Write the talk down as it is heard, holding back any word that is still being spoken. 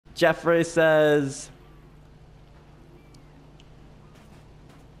Jeffrey says,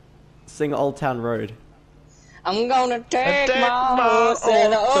 sing Old Town Road. I'm gonna take my horse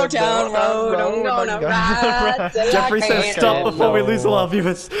in the Old Town Road. I'm gonna ride till Jeffrey I says can't stop no before we more. lose all our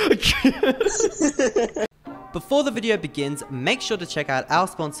viewers. Before the video begins, make sure to check out our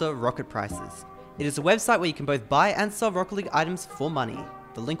sponsor, Rocket Prices. It is a website where you can both buy and sell Rocket League items for money.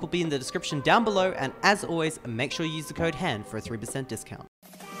 The link will be in the description down below, and as always, make sure you use the code HAND for a 3% discount.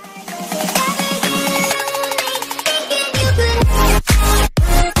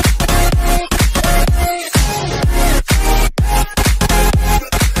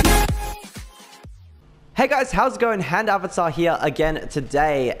 Hey guys, how's it going? Hand Avatar here again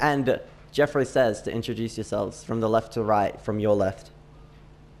today, and Jeffrey says to introduce yourselves from the left to right, from your left.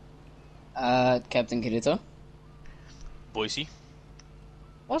 Captain Kirito. Boise.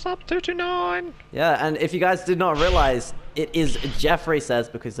 What's up, 229? Yeah, and if you guys did not realize, it is Jeffrey says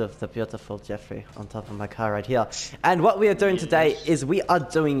because of the beautiful Jeffrey on top of my car right here. And what we are doing today is we are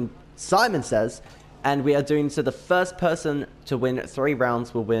doing Simon Says, and we are doing so the first person to win 3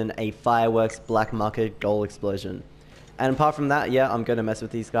 rounds will win a fireworks black market goal explosion. And apart from that, yeah, I'm going to mess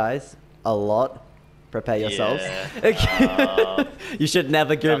with these guys a lot. Prepare yourselves. Yeah. You should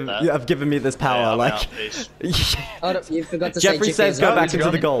never have given me this power. Yeah, like, Hold up, you forgot to Jeffrey say says go back into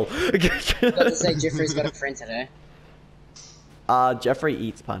gone. the goal. Forgot to say Jeffrey's got a friend today. Jeffrey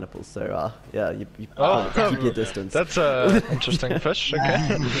eats pineapples, so yeah, you keep your distance. That's a interesting fish.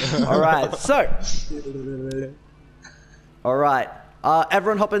 Okay. All right, so. All right,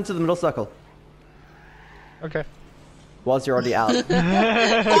 everyone hop into the middle circle. Okay. Was you're already out.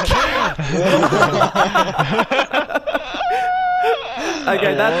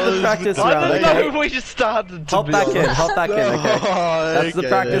 Okay, that's the practice round. I don't know Okay, we just started to hop back in. Hop back in. Okay, that's the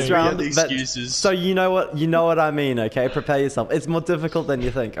practice round. The but- excuses. so you know what I mean. Okay, prepare yourself. It's more difficult than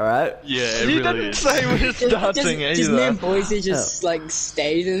you think. All right. Yeah, it You really didn't is. say we were starting Just me and either. Boise just like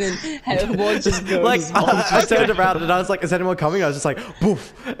stayed and then had Waz just go. Like I turned around and I was like, "Is anyone coming?" I was just like,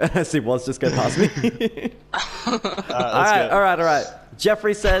 "Poof!" And I see Waz just go past me. All right.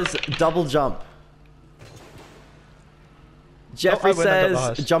 Jeffrey says double jump. Jeffrey I win, I got the says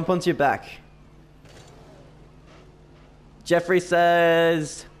highest. jump onto your back. Jeffrey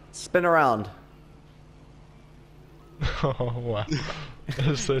says spin around. Oh wow.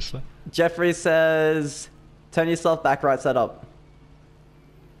 That's so sad. Jeffrey says turn yourself back right side up.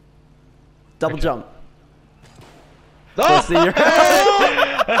 Double Okay. jump. Oh! See, you're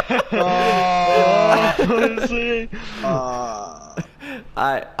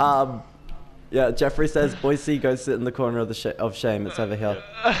yeah, Jeffrey says Boise go sit in the corner of the of shame. It's over here.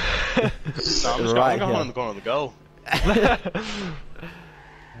 No, I'm just Right going here. on the corner of the goal.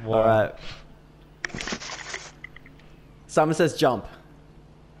 All right. Simon says jump.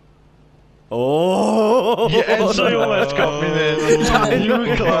 Oh! You actually almost got me there. You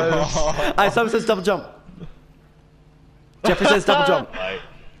were close. Alright, Simon says double jump. Jeffrey says double jump. Right.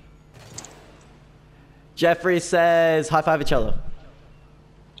 Jeffrey says high five each other.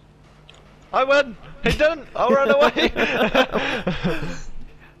 I win. He didn't. I'll run away.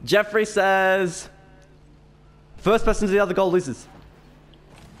 Jeffrey says first person to the other goal loses.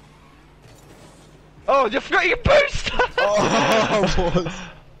 Oh, you forgot your boost.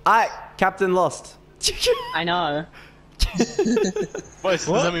 Alright, captain lost. I know. Wait,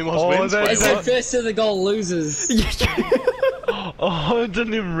 so does that mean Oh, Moss wins? that- I Wait, said what? first to the goal loses. Oh, I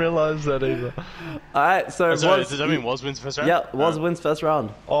didn't even realize that either. Alright, so Sorry, does that mean Woz wins first round? yeah, Waz wins first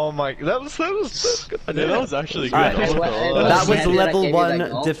round. Oh my, that was good. Yeah, that was actually good. Alright. Oh, God. That was Yeah, dude, I level gave you that 1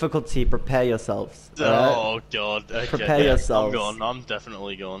 goal. difficulty. Prepare yourselves. alright? Oh god. Okay, Prepare yeah, yourselves. I'm gone. I'm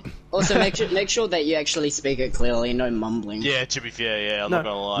definitely gone. Also, make sure that you actually speak it clearly, no mumbling. Yeah, to be fair, yeah, I'm No. not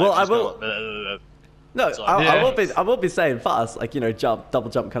gonna lie. Well, I've just I will- gone like, No, So- I Yeah. will be saying fast, like, you know, jump, double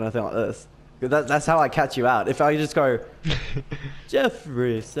jump kind of thing like this. That's how I catch you out. If I just go,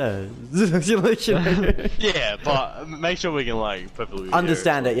 Jeffrey says, you know, yeah, but make sure we can like perfectly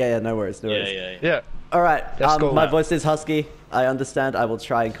understand it. Yeah, no worries, no Yeah, worries. yeah. Yeah. All right, Let's go. my voice is husky. I understand. I will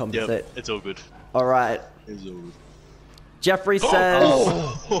try and compensate. Yep, it's all good. All right, It's all good. Jeffrey says.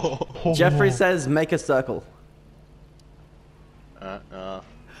 Oh. Jeffrey says, make a circle.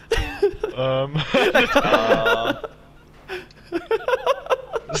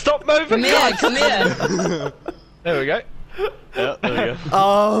 Stop moving. Come here, guys. come here. There we go. Yeah, there we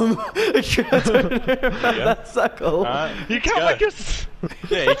go. That circle. Alright, You let's can't go. make us.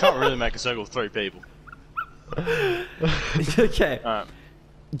 Yeah, you can't really make a circle with 3 people. Okay. Alright.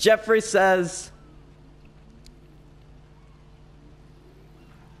 Jeffrey says.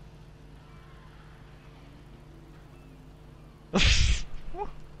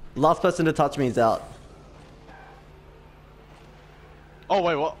 Last person to touch me is out. Oh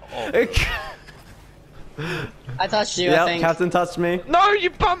wait, what? Oh. I touched you, I Yep, think. Captain touched me. No, you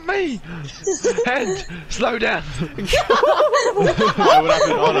bumped me! Head, slow down. Wait, what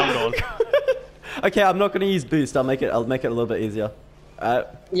happened? Oh no, I'm gone. Okay, I'm not gonna use boost. I'll make it a little bit easier.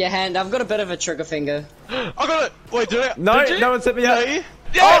 Yeah, hand. I've got a bit of a trigger finger. I got it. Wait, did it? No, Did you? no one's hit me yet.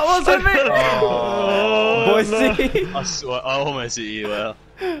 Yes! Oh, it wasn't me. Oh, Boise. I swear, I almost hit you.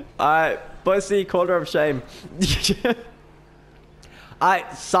 Alright, Boise, corner of shame.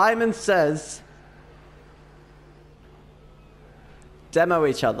 Alright, Simon says, demo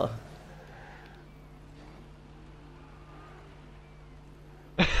each other.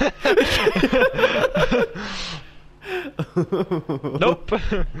 Nope.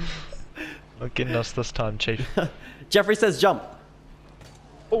 Not getting us this time, Chief. Jeffrey says jump.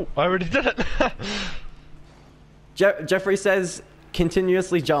 Oh, I already did it. Jeffrey says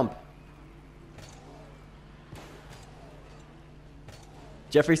continuously jump.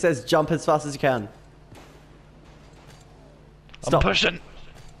 Jeffrey says jump as fast as you can. I'm Stop. pushing.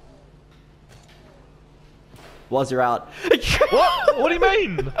 Was you're out. What? What do you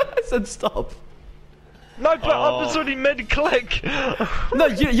mean? I said stop. No, but I was already mid-click. No,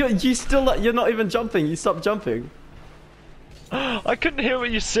 you still you're not even jumping. You stopped jumping. I couldn't hear what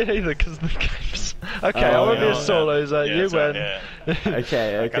you said either because the game's... Okay, I Oh, won't be yeah. a solo, so you that's right, win. yeah.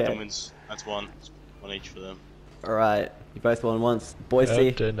 Okay, Captain okay. wins. That's one. It's one each for them. All right, you both won once. Boise.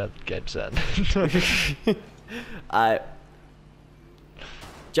 I'm doing that game set.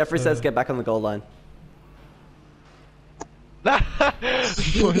 Jeffrey says get back on the goal line.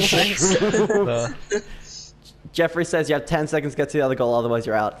 Jeffrey says you have 10 seconds to get to the other goal, otherwise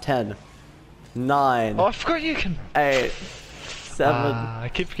you're out. 10, 9, Oh, I forgot you can... 8, 7, I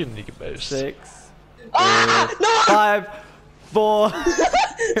keep forgetting you can boost. 6, Ah! No! 5, 4.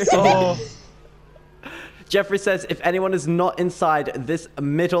 Oh, Jeffrey says if anyone is not inside this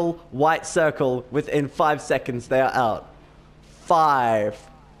middle white circle within 5 seconds, they are out. 5,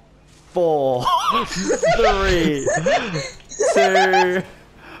 4, 3, 2,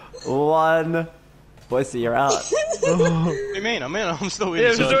 1. Boise, you're out. What do you mean? I'm still in yeah, the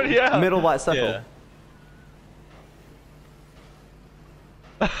it's circle. already out. Middle white circle. Yeah.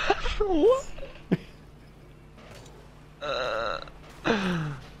 What?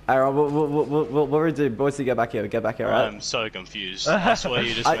 Alright, what do we do? Boise, get back here, right? I'm so confused. I swear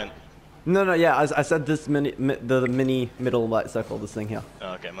you just went. No, yeah, I said this the mini middle white circle, this thing here.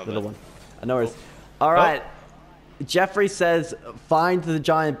 Oh, okay, my Little bad. one. I know it's... Alright. Jeffrey says, find the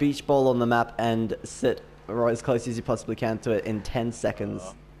giant beach ball on the map and sit right as close as you possibly can to it in 10 seconds.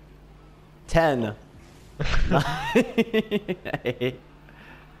 10. 9. 8.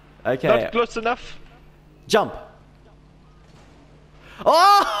 Okay. Not close enough. Jump.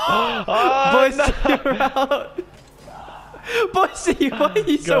 Oh! Boise, no. you're out. Boise, why are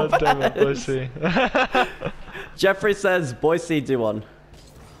you so God damn bad? it, Boise. Jeffrey says, Boise, do one.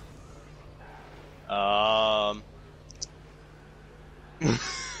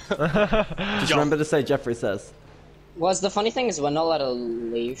 Just remember to say Jeffrey says. Was the funny thing is we're not allowed to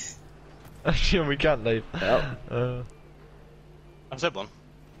leave. Yeah, we can't leave. Yep. I said one.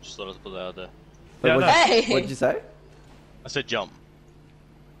 Just thought I'd put that out there. Wait, Yeah, what'd, no. Hey! what'd you say? I said jump.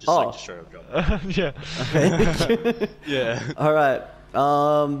 Just Oh. like straight up jump. Yeah. Yeah. Alright.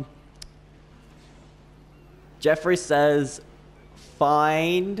 Jeffrey says,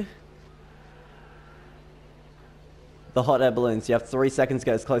 find the hot air balloons. You have 3 seconds to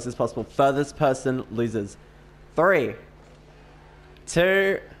get as close as possible. Furthest person loses. 3,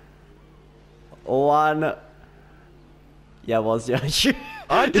 2, 1. Yeah, was yeah.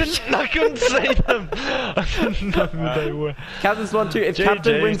 I couldn't see them. I didn't know who they were. Captain's 1, 2. If GG.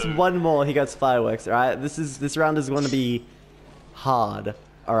 Captain wins one more, he gets fireworks. Alright, this round is going to be hard.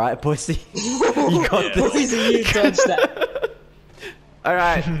 Alright, Boise, you got this. Boise, you dodged that.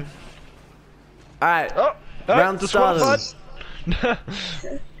 Alright. Alright. Oh, Round disqualified.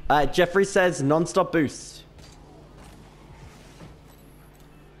 started. Jeffrey says non-stop boost.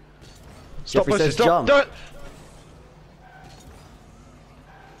 Stop, Jeffrey Boise, says stop. jump. Don't.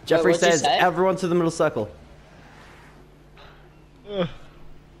 Jeffrey what'd you says say? everyone to the middle circle.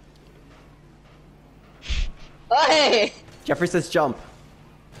 Hey! Jeffrey says jump.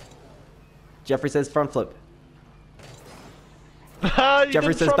 Jeffrey says front flip. Ah, you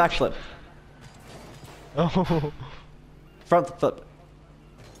Jeffrey did says front- back flip. Oh. Front flip.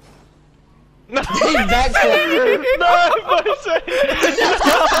 Backflip. No, Boise.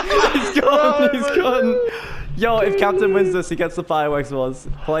 He's gone. He's gone. Yo, if Captain wins this, he gets the fireworks wars.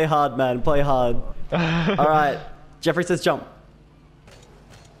 Play hard, man. Play hard. Alright. Jeffrey says jump.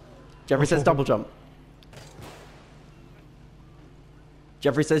 Jeffrey says double jump.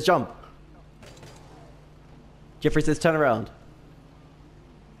 Jeffrey says jump. Jeffrey says turn around.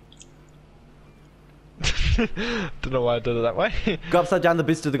 Don't know why I did it that way. Go upside down the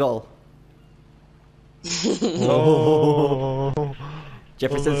boost to the goal. Oh.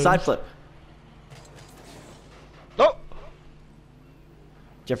 Jeffrey says side flip. Oh.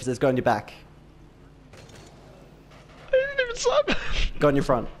 Jeffrey says go on your back. I didn't even slap. Go on your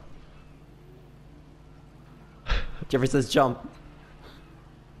front. Jeffrey says jump.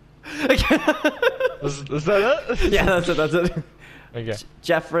 Is that it? Yeah, that's it, that's it. Okay.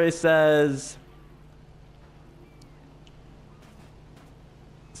 Jeffrey says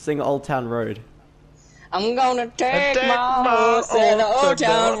sing Old Town Road. I'm gonna take my horse in the old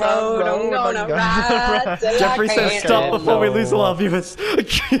town road. I'm gonna ride till Jeffrey I says can't stop no before we more. lose all our viewers.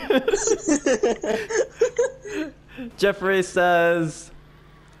 Jeffrey says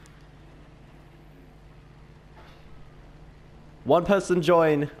one person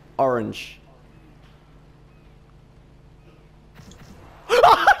join orange.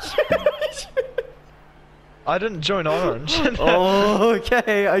 I didn't join Orange. Oh,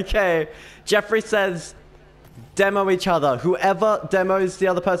 okay, okay. Jeffrey says demo each other. Whoever demos the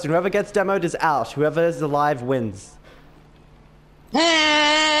other person, whoever gets demoed is out. Whoever is alive wins. What?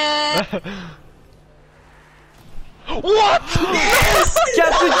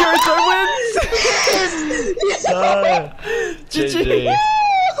 Captain Kuruso wins! GG.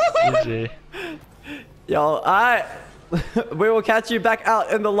 GG. Yo, alright. We will catch you back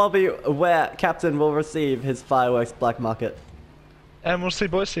out in the lobby where Captain will receive his fireworks black market. And we'll see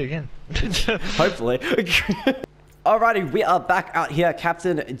Boise again. Hopefully. Alrighty, we are back out here.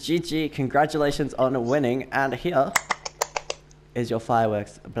 Captain GG, congratulations on winning. And here is your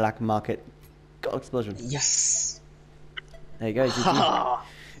fireworks black market gold explosion. Yes. There you go, GG.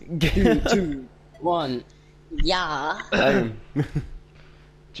 3, 2, 1. Yeah. Boom.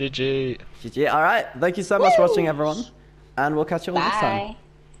 GG. GG. Alright, thank you so much for watching, everyone. And we'll catch you all next time. Bye.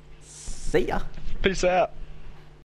 See ya. Peace out.